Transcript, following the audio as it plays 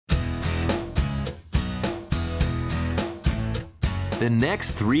The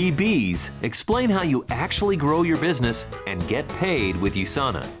next 3 B's explain how you actually grow your business and get paid with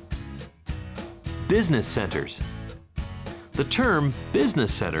USANA. Business centers. The term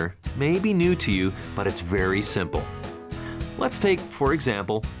business center may be new to you, but it's very simple. Let's take, for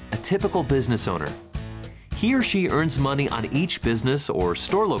example, a typical business owner. He or she earns money on each business or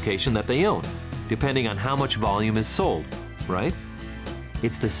store location that they own, depending on how much volume is sold, right?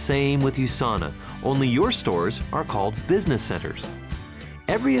 It's the same with USANA, only your stores are called business centers.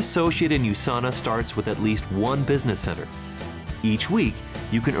 Every associate in USANA starts with at least one business center. Each week,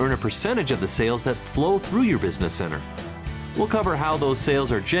 you can earn a percentage of the sales that flow through your business center. We'll cover how those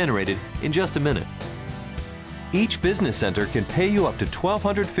sales are generated in just a minute. Each business center can pay you up to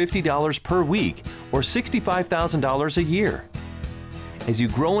 $1,250 per week or $65,000 a year. As you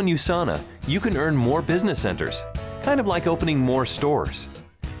grow in USANA, you can earn more business centers, kind of like opening more stores.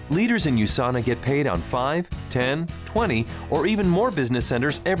 Leaders in USANA get paid on 5, 10, 20, or even more business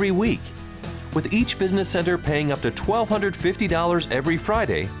centers every week. With each business center paying up to $1,250 every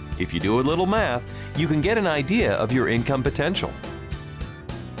Friday, if you do a little math, you can get an idea of your income potential.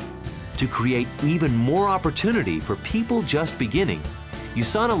 To create even more opportunity for people just beginning,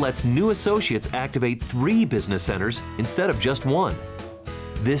 USANA lets new associates activate 3 business centers instead of just 1.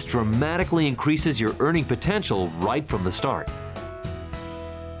 This dramatically increases your earning potential right from the start.